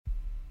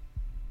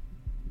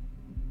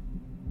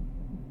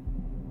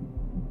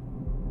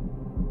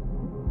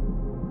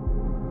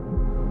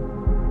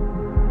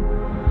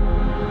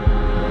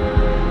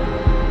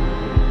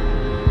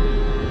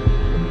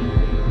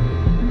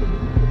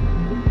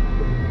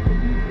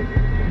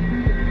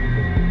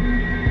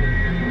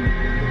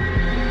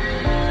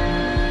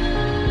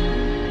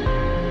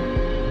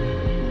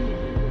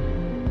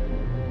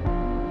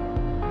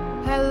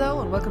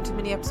welcome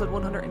to mini episode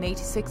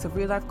 186 of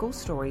Real Life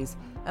Ghost Stories,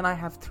 and I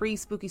have 3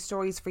 spooky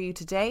stories for you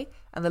today,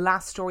 and the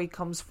last story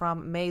comes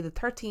from May the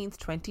 13th,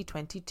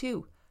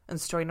 2022,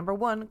 and story number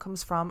 1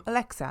 comes from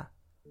Alexa.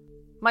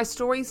 My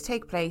stories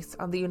take place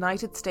on the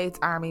United States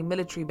Army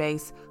military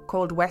base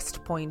called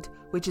West Point,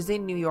 which is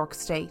in New York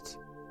State.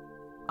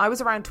 I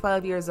was around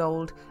 12 years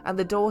old and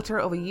the daughter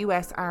of a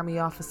US Army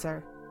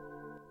officer.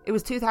 It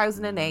was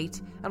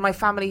 2008 and my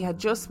family had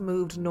just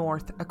moved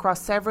north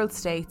across several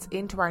states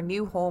into our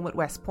new home at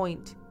West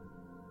Point.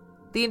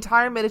 The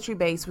entire military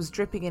base was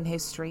dripping in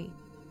history,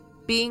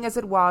 being as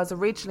it was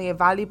originally a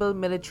valuable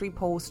military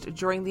post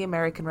during the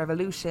American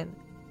Revolution.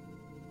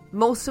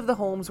 Most of the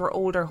homes were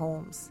older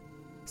homes.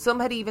 Some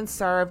had even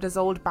served as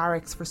old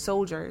barracks for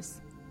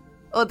soldiers.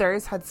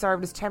 Others had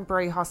served as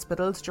temporary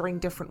hospitals during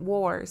different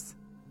wars.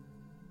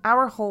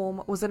 Our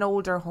home was an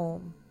older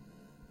home.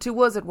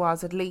 To us it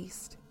was, at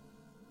least.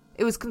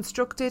 It was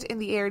constructed in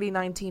the early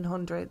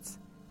 1900s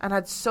and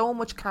had so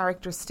much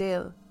character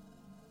still.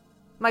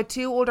 My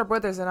 2 older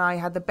brothers and I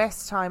had the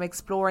best time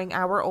exploring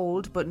our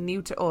old but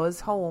new to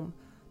us home,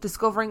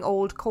 discovering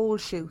old coal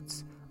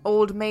chutes,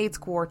 old maids'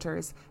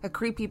 quarters, a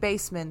creepy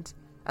basement,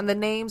 and the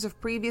names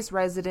of previous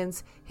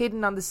residents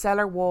hidden on the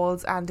cellar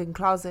walls and in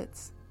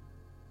closets.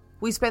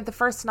 We spent the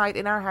first night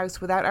in our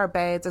house without our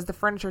beds as the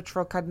furniture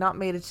truck had not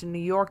made it to New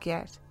York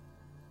yet.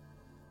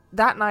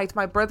 That night,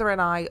 my brother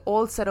and I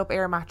all set up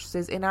air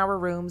mattresses in our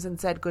rooms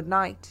and said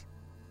goodnight.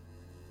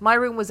 My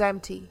room was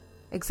empty,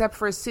 except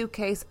for a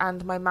suitcase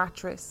and my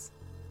mattress.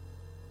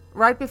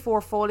 Right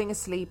before falling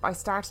asleep, I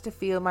started to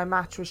feel my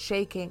mattress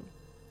shaking.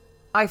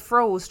 I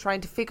froze,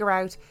 trying to figure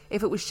out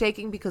if it was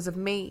shaking because of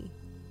me,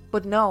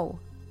 but no.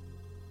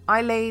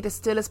 I laid as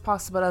still as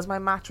possible as my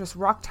mattress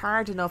rocked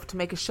hard enough to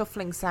make a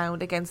shuffling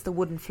sound against the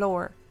wooden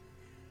floor.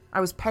 I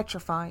was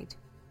petrified.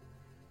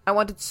 I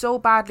wanted so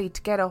badly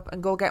to get up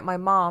and go get my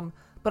mom,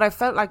 but I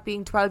felt like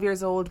being 12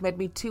 years old made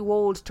me too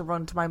old to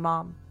run to my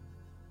mom.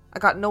 I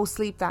got no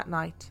sleep that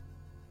night.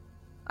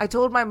 I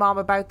told my mom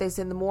about this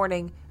in the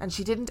morning and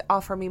she didn't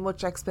offer me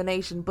much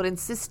explanation but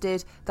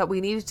insisted that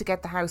we needed to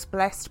get the house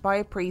blessed by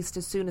a priest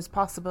as soon as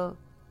possible.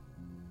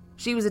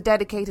 She was a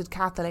dedicated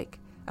Catholic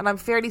and I'm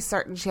fairly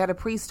certain she had a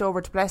priest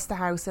over to bless the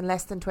house in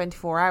less than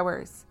 24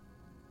 hours.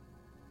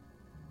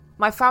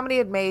 My family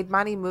had made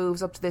many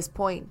moves up to this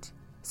point,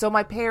 so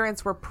my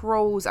parents were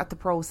pros at the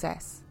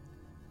process.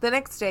 The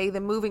next day,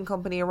 the moving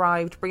company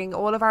arrived, bringing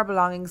all of our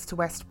belongings to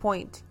West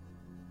Point.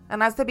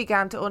 And as they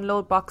began to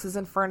unload boxes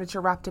and furniture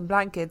wrapped in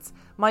blankets,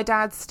 my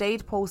dad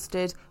stayed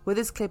posted with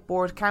his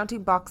clipboard,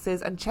 counting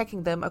boxes and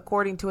checking them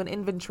according to an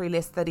inventory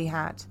list that he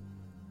had.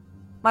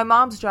 My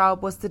mom's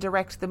job was to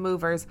direct the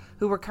movers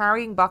who were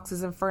carrying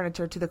boxes and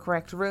furniture to the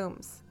correct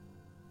rooms.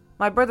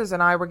 My brothers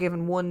and I were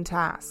given one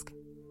task: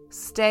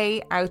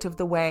 stay out of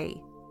the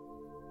way.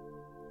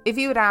 If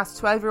you had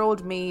asked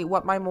 12-year-old me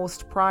what my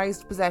most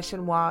prized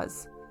possession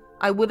was,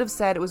 I would have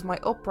said it was my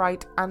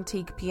upright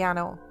antique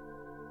piano.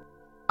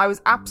 I was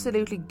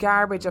absolutely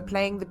garbage at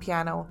playing the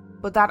piano,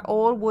 but that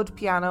all-wood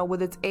piano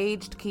with its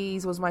aged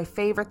keys was my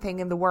favourite thing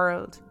in the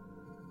world.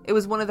 It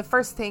was one of the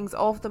first things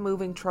off the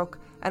moving truck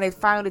and it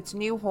found its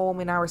new home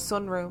in our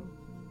sunroom.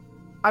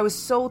 I was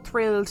so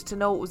thrilled to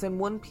know it was in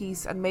one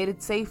piece and made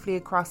it safely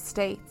across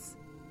states.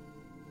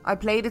 I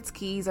played its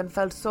keys and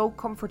felt so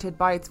comforted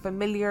by its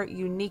familiar,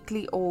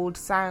 uniquely old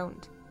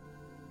sound.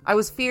 I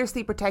was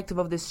fiercely protective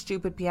of this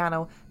stupid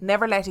piano,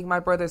 never letting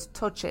my brothers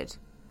touch it,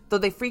 though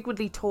they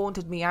frequently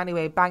taunted me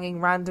anyway, banging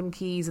random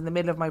keys in the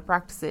middle of my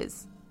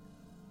practices.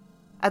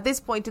 At this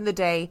point in the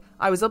day,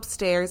 I was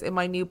upstairs in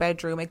my new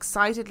bedroom,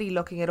 excitedly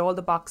looking at all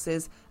the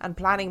boxes and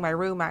planning my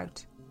room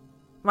out.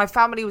 My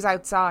family was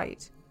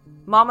outside.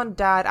 Mom and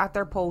Dad at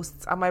their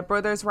posts and my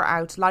brothers were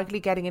out,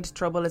 likely getting into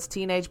trouble as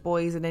teenage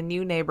boys in a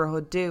new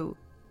neighbourhood do.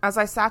 As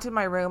I sat in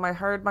my room, I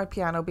heard my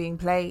piano being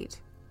played.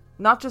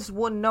 Not just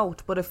one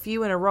note, but a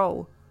few in a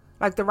row,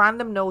 like the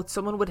random notes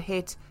someone would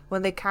hit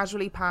when they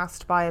casually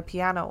passed by a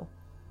piano.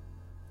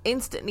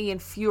 Instantly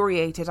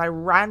infuriated, I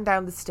ran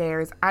down the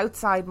stairs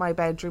outside my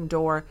bedroom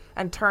door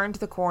and turned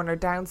the corner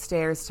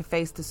downstairs to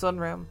face the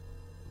sunroom.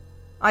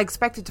 I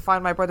expected to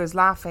find my brothers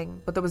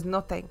laughing, but there was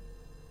nothing.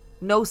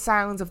 No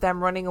sounds of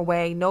them running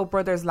away, no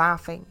brothers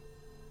laughing.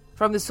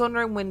 From the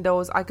sunroom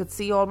windows, I could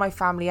see all my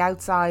family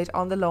outside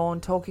on the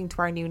lawn talking to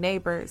our new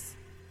neighbours.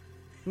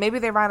 Maybe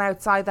they ran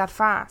outside that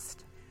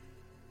fast.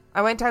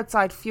 I went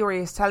outside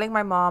furious, telling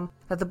my mom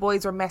that the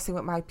boys were messing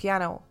with my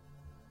piano.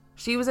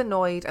 She was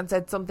annoyed and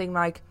said something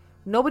like,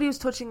 "Nobody was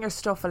touching your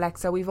stuff,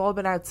 Alexa, we've all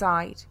been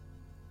outside."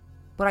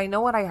 But I know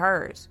what I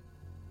heard.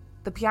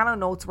 The piano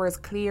notes were as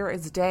clear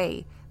as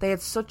day. They had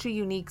such a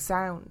unique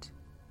sound.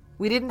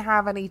 We didn't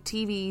have any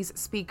TVs,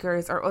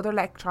 speakers or other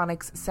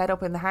electronics set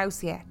up in the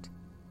house yet.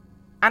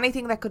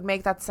 Anything that could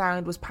make that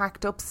sound was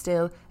packed up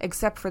still,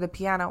 except for the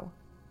piano.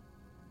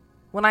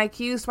 When I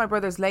accused my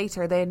brothers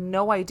later, they had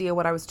no idea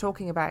what I was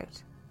talking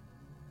about.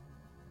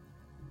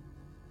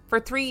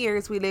 For 3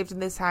 years we lived in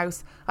this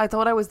house. I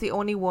thought I was the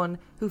only one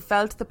who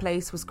felt the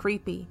place was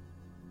creepy.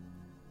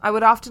 I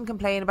would often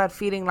complain about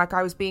feeling like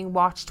I was being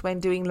watched when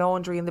doing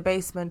laundry in the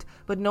basement,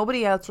 but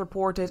nobody else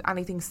reported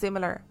anything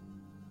similar.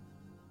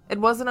 It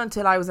wasn't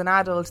until I was an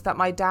adult that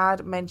my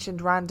dad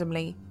mentioned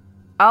randomly,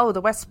 "Oh, the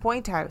West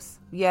Point house.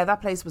 Yeah,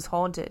 that place was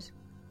haunted."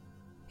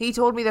 He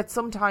told me that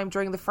sometime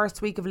during the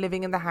first week of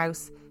living in the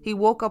house, he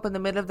woke up in the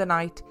middle of the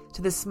night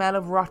to the smell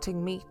of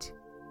rotting meat.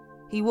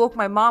 He woke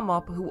my mom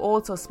up, who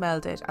also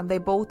smelled it, and they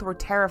both were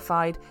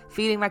terrified,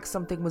 feeling like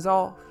something was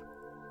off.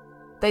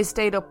 They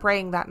stayed up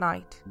praying that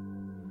night.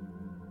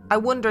 I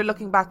wonder,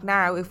 looking back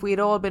now, if we had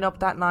all been up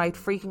that night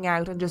freaking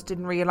out and just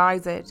didn't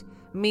realise it,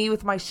 me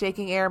with my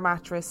shaking air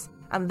mattress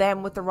and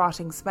them with the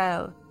rotting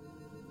smell.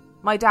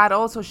 My dad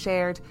also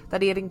shared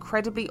that he had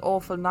incredibly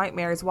awful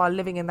nightmares while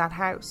living in that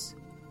house,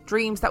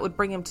 dreams that would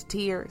bring him to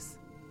tears.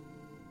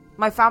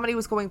 My family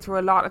was going through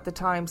a lot at the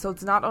time, so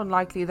it's not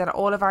unlikely that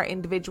all of our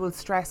individual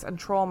stress and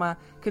trauma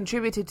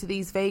contributed to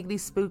these vaguely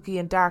spooky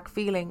and dark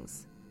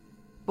feelings.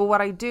 But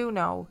what I do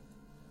know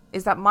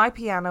is that my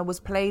piano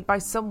was played by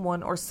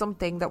someone or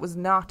something that was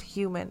not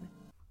human.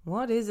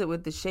 What is it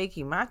with the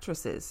shaky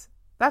mattresses?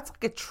 That's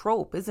like a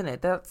trope, isn't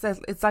it?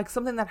 It's like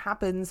something that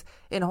happens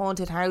in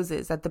haunted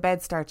houses, that the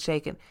bed starts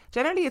shaking.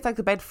 Generally, it's like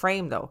the bed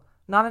frame though,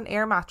 not an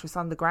air mattress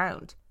on the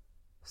ground.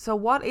 So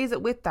what is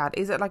it with that?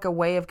 Is it like a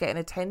way of getting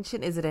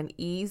attention? Is it an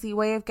easy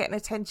way of getting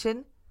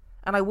attention?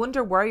 And I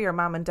wonder, were your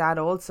mum and dad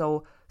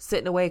also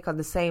sitting awake on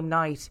the same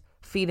night,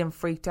 feeling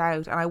freaked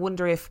out? And I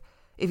wonder if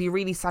you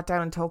really sat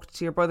down and talked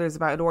to your brothers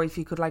about it, or if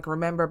you could like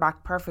remember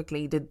back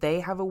perfectly, did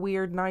they have a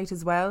weird night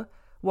as well?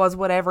 Was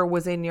whatever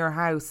was in your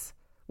house,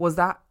 was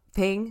that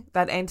thing,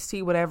 that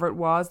entity, whatever it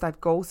was,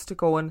 that ghost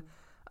going,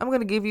 "I'm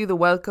going to give you the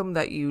welcome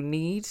that you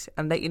need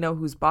and let you know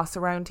who's boss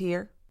around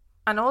here"?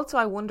 And also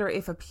I wonder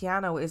if a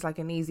piano is like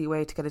an easy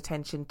way to get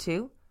attention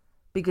too,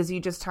 because you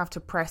just have to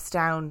press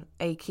down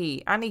a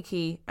key, any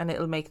key, and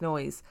it'll make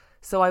noise.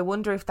 So I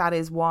wonder if that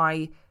is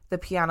why the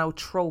piano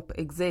trope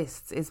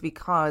exists, is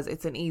because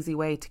it's an easy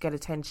way to get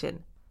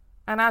attention.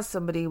 And as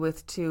somebody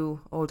with 2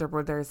 older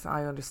brothers,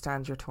 I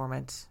understand your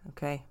torment,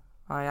 okay?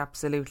 I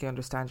absolutely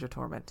understand your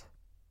torment.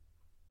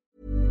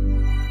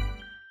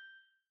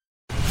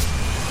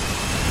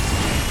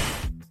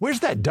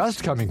 Where's that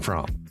dust coming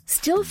from?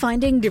 Still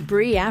finding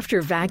debris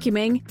after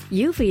vacuuming?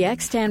 Eufy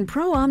X10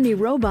 Pro Omni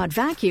Robot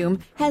Vacuum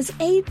has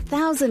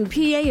 8,000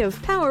 PA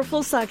of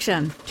powerful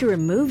suction to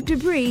remove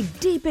debris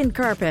deep in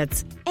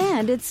carpets.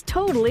 And it's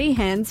totally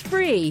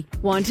hands-free.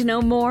 Want to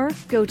know more?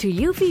 Go to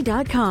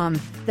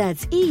eufy.com.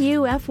 That's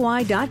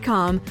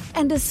EUFY.com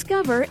and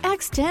discover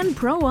X10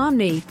 Pro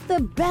Omni,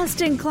 the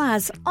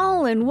best-in-class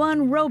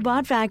all-in-one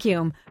robot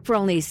vacuum for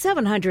only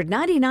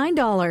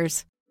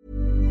 $799.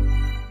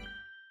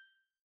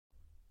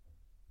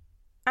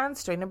 And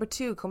story number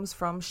 2 comes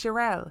from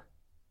Shirelle.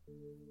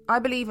 I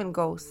believe in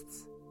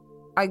ghosts.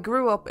 I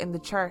grew up in the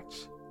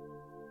church.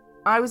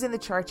 I was in the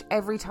church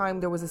every time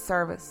there was a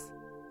service.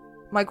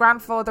 My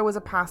grandfather was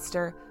a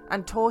pastor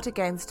and taught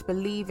against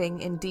believing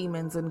in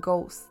demons and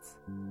ghosts.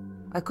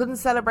 I couldn't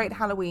celebrate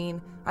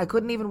Halloween. I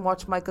couldn't even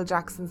watch Michael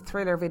Jackson's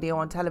Thriller video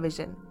on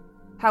television.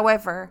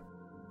 However,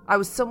 I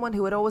was someone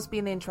who had always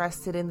been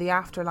interested in the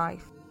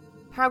afterlife.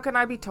 How can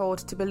I be taught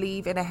to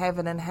believe in a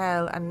heaven and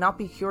hell and not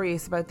be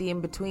curious about the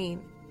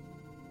in-between?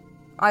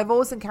 I've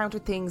always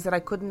encountered things that I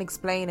couldn't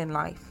explain in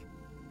life,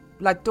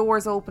 like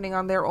doors opening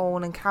on their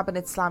own and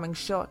cabinets slamming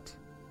shut.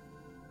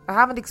 I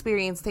haven't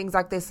experienced things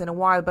like this in a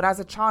while, but as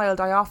a child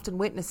I often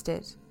witnessed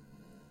it.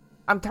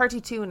 I'm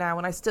 32 now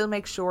and I still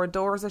make sure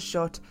doors are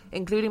shut,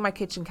 including my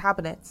kitchen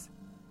cabinets.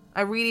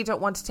 I really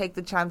don't want to take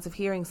the chance of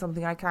hearing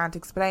something I can't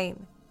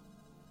explain.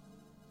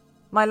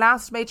 My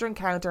last major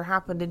encounter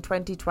happened in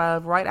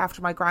 2012, right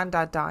after my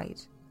granddad died.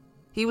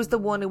 He was the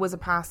one who was a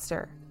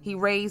pastor. He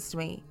raised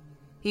me.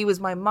 He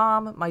was my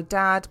mom, my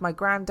dad, my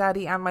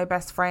granddaddy and my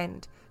best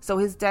friend, so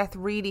his death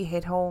really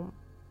hit home.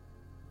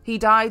 He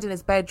died in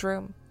his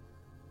bedroom.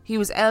 He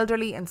was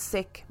elderly and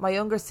sick. My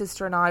younger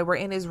sister and I were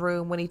in his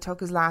room when he took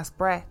his last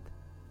breath.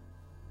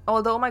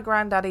 Although my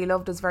granddaddy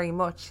loved us very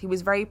much, he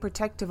was very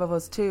protective of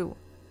us too.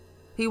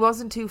 He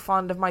wasn't too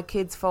fond of my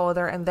kid's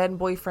father and then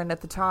boyfriend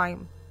at the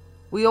time.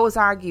 We always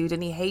argued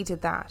and he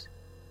hated that.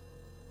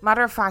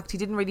 Matter of fact, he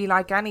didn't really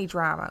like any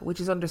drama, which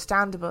is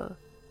understandable.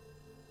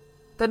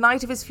 The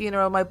night of his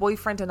funeral, my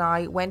boyfriend and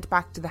I went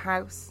back to the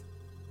house.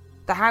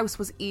 The house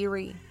was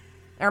eerie.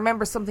 I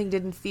remember something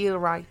didn't feel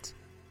right,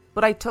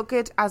 but I took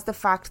it as the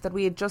fact that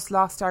we had just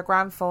lost our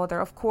grandfather.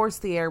 Of course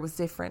the air was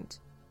different.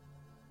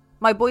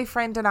 My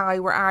boyfriend and I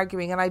were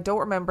arguing and I don't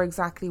remember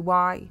exactly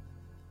why.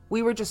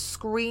 We were just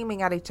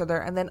screaming at each other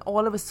and then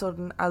all of a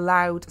sudden a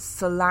loud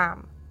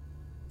slam.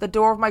 The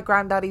door of my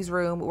granddaddy's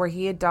room where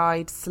he had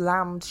died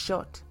slammed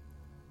shut.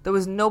 There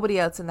was nobody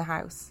else in the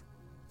house.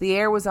 The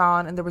air was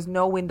on and there was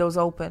no windows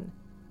open.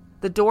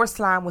 The door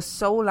slam was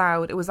so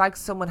loud it was like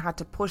someone had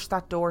to push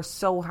that door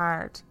so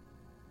hard.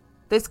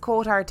 This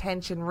caught our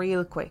attention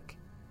real quick.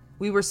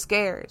 We were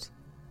scared,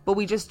 but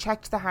we just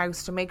checked the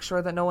house to make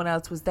sure that no one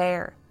else was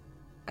there.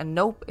 And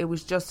nope, it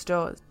was just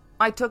us.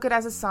 I took it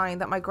as a sign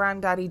that my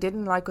granddaddy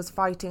didn't like us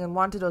fighting and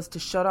wanted us to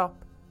shut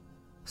up.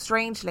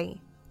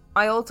 Strangely,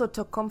 I also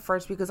took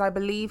comfort because I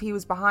believe he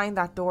was behind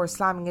that door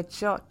slamming it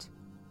shut.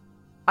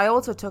 I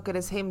also took it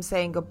as him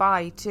saying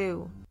goodbye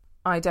too.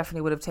 I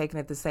definitely would have taken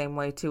it the same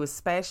way too,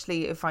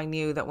 especially if I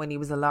knew that when he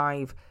was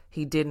alive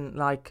he didn't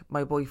like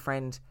my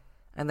boyfriend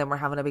and then we're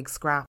having a big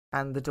scrap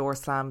and the door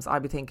slams.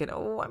 I'd be thinking,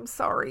 oh, I'm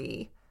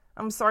sorry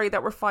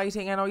that we're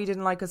fighting, I know you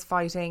didn't like us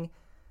fighting.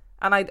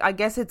 And I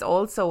guess it's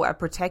also a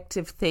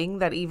protective thing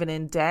that even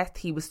in death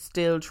he was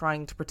still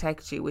trying to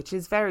protect you, which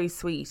is very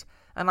sweet.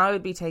 And I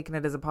would be taking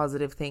it as a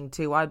positive thing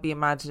too. I'd be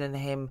imagining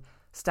him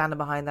standing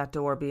behind that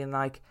door being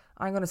like,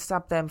 I'm going to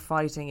stop them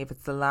fighting if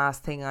it's the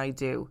last thing I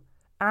do.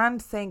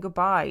 And saying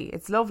goodbye.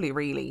 It's lovely,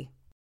 really.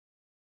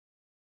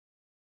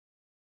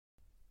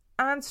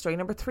 And story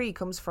number 3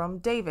 comes from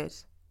David.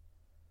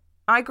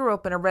 I grew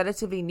up in a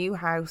relatively new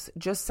house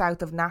just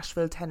south of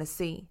Nashville,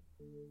 Tennessee.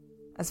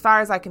 As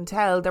far as I can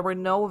tell, there were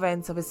no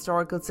events of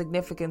historical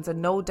significance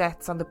and no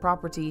deaths on the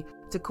property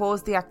to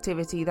cause the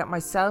activity that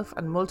myself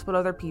and multiple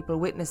other people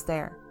witnessed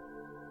there.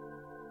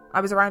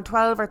 I was around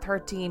 12 or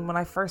 13 when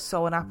I first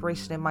saw an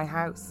apparition in my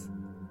house.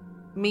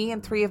 Me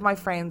and 3 of my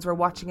friends were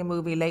watching a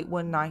movie late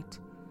one night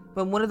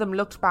when one of them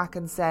looked back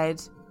and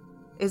said,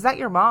 "Is that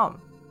your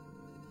mom?"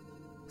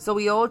 So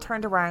we all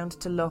turned around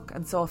to look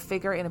and saw a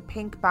figure in a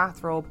pink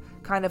bathrobe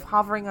kind of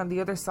hovering on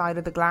the other side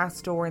of the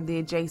glass door in the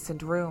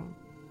adjacent room.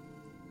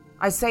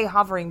 I say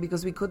hovering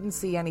because we couldn't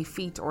see any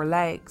feet or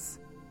legs.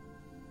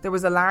 There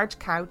was a large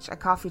couch, a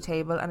coffee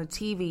table and a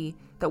TV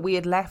that we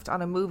had left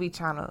on a movie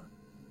channel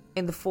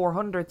in the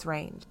 400s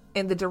range,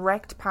 in the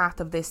direct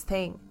path of this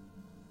thing.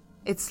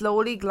 It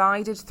slowly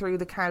glided through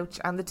the couch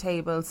and the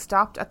table,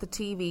 stopped at the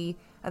TV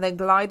and then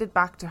glided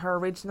back to her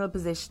original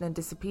position and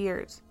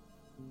disappeared.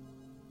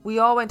 We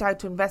all went out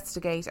to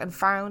investigate and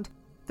found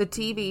the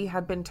TV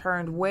had been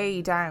turned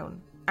way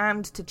down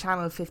and to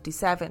channel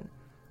 57,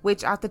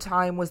 which at the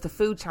time was the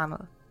food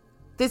channel.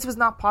 This was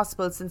not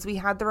possible since we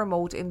had the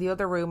remote in the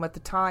other room at the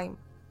time.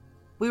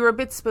 We were a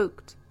bit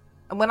spooked,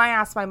 and when I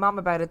asked my mom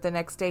about it the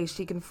next day,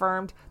 she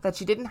confirmed that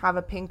she didn't have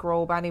a pink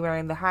robe anywhere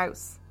in the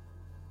house.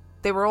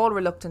 They were all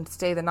reluctant to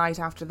stay the night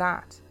after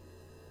that.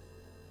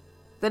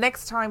 The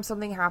next time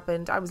something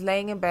happened, I was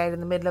laying in bed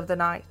in the middle of the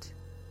night.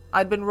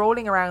 I'd been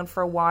rolling around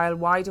for a while,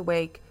 wide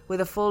awake,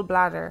 with a full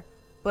bladder,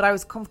 but I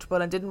was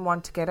comfortable and didn't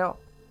want to get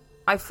up.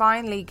 I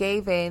finally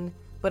gave in,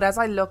 but as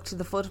I looked to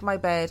the foot of my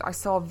bed, I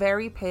saw a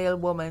very pale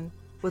woman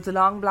with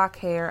long black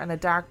hair and a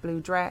dark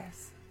blue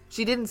dress.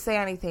 She didn't say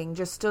anything,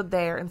 just stood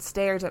there and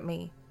stared at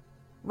me.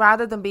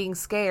 Rather than being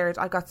scared,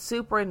 I got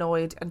super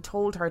annoyed and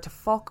told her to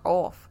fuck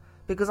off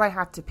because I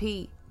had to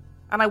pee,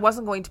 and I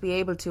wasn't going to be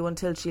able to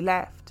until she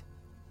left.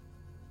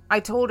 I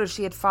told her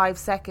she had 5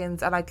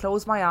 seconds and I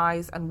closed my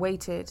eyes and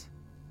waited.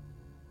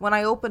 When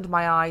I opened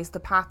my eyes, the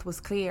path was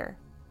clear.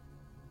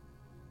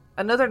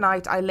 Another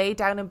night I lay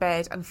down in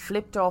bed and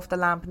flipped off the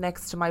lamp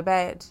next to my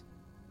bed.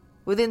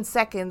 Within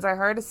seconds I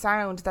heard a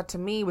sound that to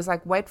me was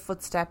like wet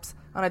footsteps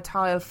on a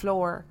tile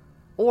floor,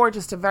 or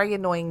just a very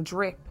annoying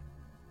drip.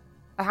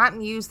 I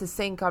hadn't used the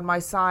sink on my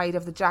side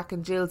of the Jack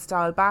and Jill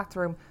style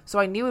bathroom, so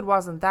I knew it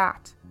wasn't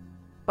that,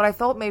 but I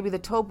thought maybe the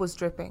tub was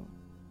dripping.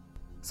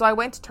 So I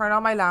went to turn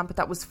on my lamp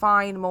that was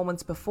fine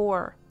moments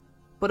before,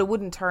 but it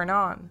wouldn't turn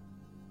on.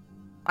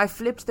 I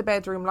flipped the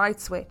bedroom light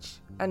switch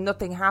and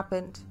nothing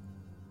happened.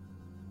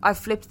 I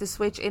flipped the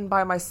switch in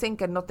by my sink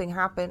and nothing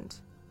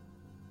happened.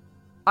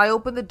 I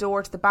opened the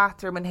door to the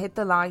bathroom and hit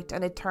the light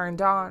and it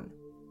turned on.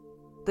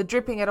 The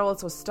dripping had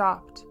also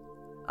stopped.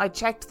 I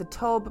checked the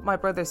tub, my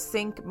brother's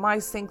sink, my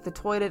sink, the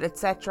toilet,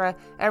 etc.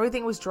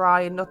 Everything was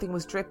dry and nothing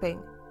was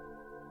dripping.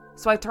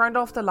 So I turned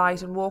off the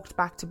light and walked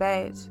back to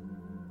bed.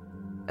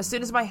 As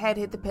soon as my head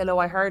hit the pillow,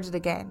 I heard it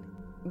again.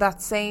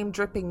 That same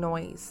dripping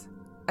noise.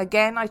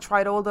 Again, I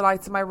tried all the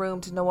lights in my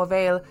room to no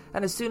avail,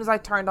 and as soon as I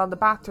turned on the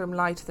bathroom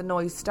light, the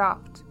noise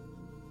stopped.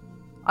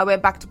 I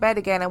went back to bed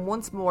again, and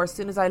once more, as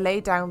soon as I lay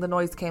down, the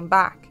noise came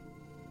back.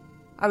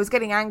 I was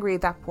getting angry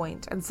at that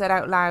point and said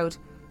out loud,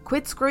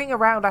 "Quit screwing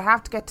around, I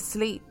have to get to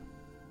sleep,"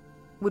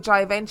 which I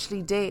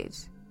eventually did.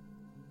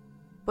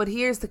 But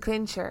here's the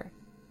clincher.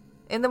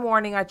 In the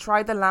morning, I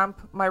tried the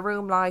lamp, my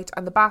room light,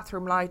 and the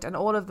bathroom light, and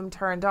all of them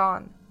turned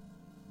on.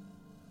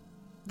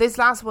 This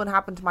last one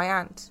happened to my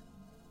aunt,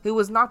 who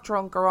was not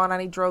drunk or on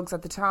any drugs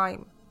at the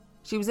time.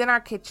 She was in our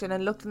kitchen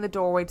and looked in the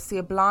doorway to see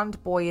a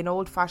blonde boy in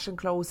old-fashioned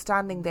clothes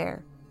standing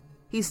there.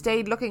 He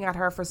stayed looking at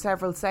her for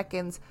several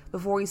seconds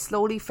before he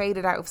slowly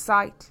faded out of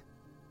sight.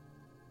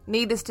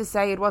 Needless to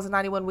say, it wasn't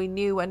anyone we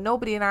knew, and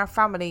nobody in our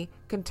family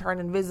can turn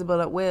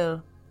invisible at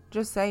will.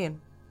 Just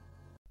saying.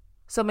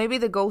 So maybe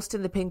the ghost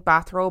in the pink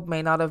bathrobe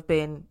may not have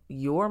been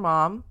your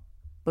mom,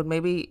 but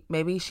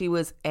maybe she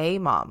was a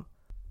mom.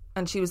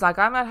 And she was like,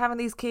 "I'm not having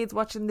these kids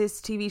watching this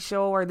TV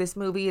show or this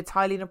movie. It's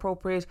highly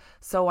inappropriate.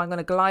 So I'm going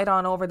to glide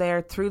on over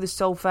there through the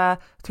sofa,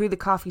 through the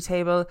coffee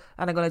table,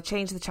 and I'm going to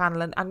change the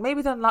channel. And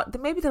maybe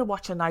they'll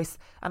watch a nice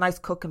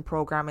cooking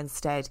program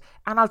instead.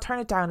 And I'll turn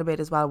it down a bit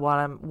as well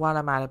while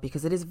I'm at it,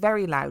 because it is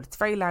very loud. It's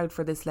very loud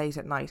for this late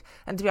at night."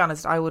 And to be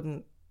honest, I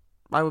wouldn't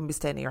be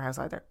staying at your house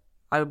either.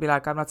 I would be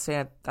like, "I'm not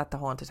staying at the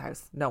haunted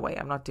house. No way,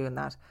 I'm not doing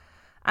that."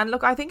 And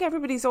look, I think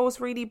everybody's always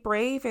really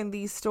brave in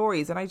these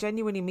stories. And I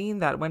genuinely mean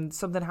that when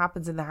something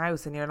happens in the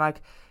house and you're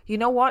like, you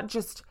know what,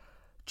 just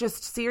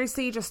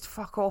seriously, just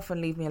fuck off and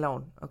leave me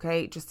alone.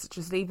 Okay,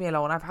 just leave me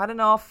alone. I've had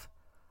enough.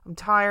 I'm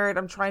tired.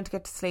 I'm trying to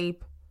get to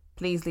sleep.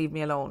 Please leave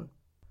me alone.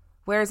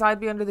 Whereas I'd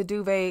be under the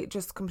duvet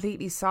just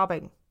completely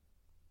sobbing.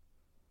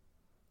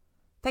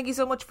 Thank you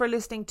so much for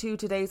listening to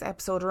today's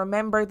episode.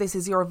 Remember, this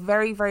is your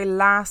very, very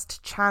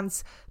last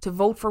chance to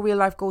vote for Real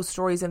Life Ghost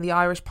Stories in the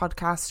Irish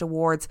Podcast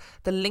Awards.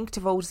 The link to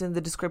vote is in the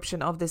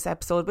description of this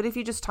episode. But if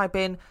you just type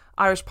in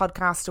Irish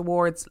Podcast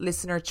Awards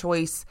listener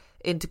choice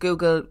into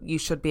Google, you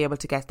should be able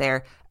to get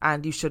there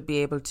and you should be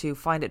able to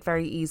find it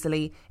very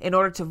easily. In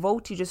order to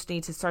vote, you just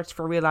need to search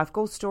for Real Life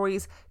Ghost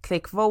Stories,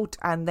 click vote,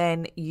 and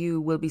then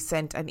you will be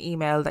sent an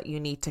email that you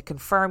need to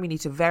confirm. You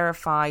need to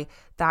verify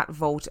that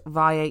vote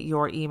via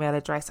your email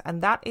address,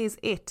 and that is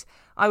it.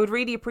 I would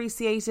really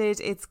appreciate it.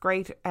 It's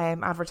great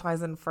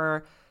advertising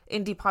for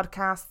indie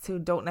podcasts who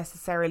don't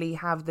necessarily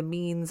have the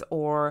means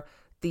or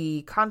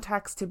the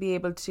contacts to be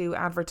able to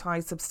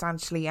advertise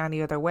substantially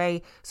any other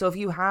way. So if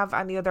you have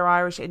any other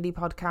Irish indie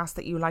podcasts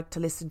that you like to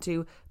listen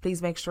to,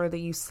 please make sure that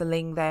you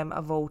sling them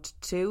a vote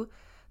too.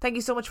 Thank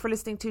you so much for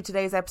listening to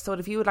today's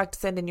episode. If you would like to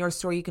send in your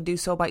story, you can do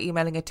so by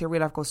emailing it to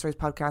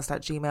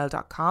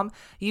reallifeghoststoriespodcast@gmail.com.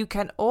 You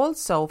can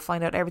also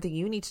find out everything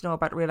you need to know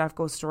about Real Life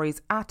Ghost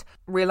Stories at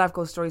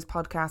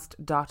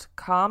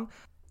reallifeghoststoriespodcast.com.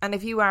 And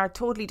if you are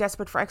totally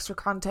desperate for extra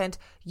content,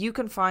 you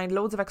can find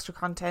loads of extra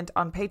content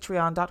on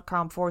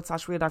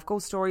patreon.com/Real Life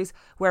Ghost Stories,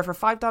 where for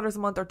 $5 a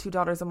month or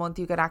 $2 a month,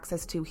 you get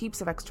access to heaps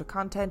of extra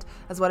content,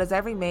 as well as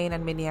every main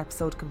and mini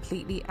episode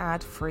completely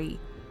ad-free.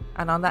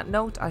 And on that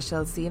note, I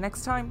shall see you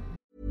next time.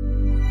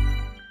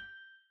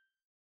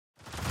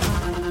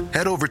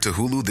 Head over to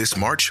Hulu this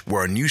March,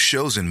 where our new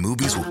shows and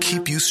movies will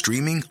keep you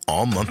streaming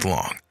all month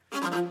long.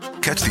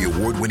 Catch the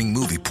award-winning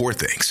movie Poor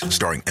Things,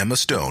 starring Emma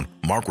Stone,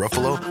 Mark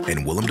Ruffalo,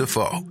 and Willem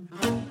Dafoe.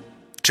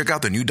 Check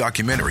out the new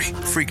documentary,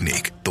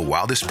 Freaknik, The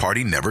Wildest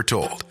Party Never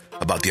Told,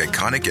 about the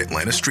iconic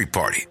Atlanta Street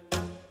Party.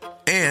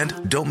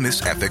 And don't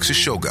miss FX's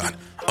Shogun,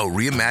 a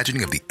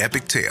reimagining of the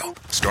epic tale,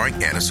 starring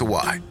Anna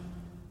Sawai.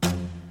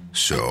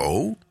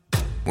 So,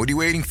 what are you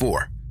waiting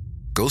for?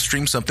 Go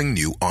stream something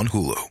new on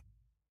Hulu.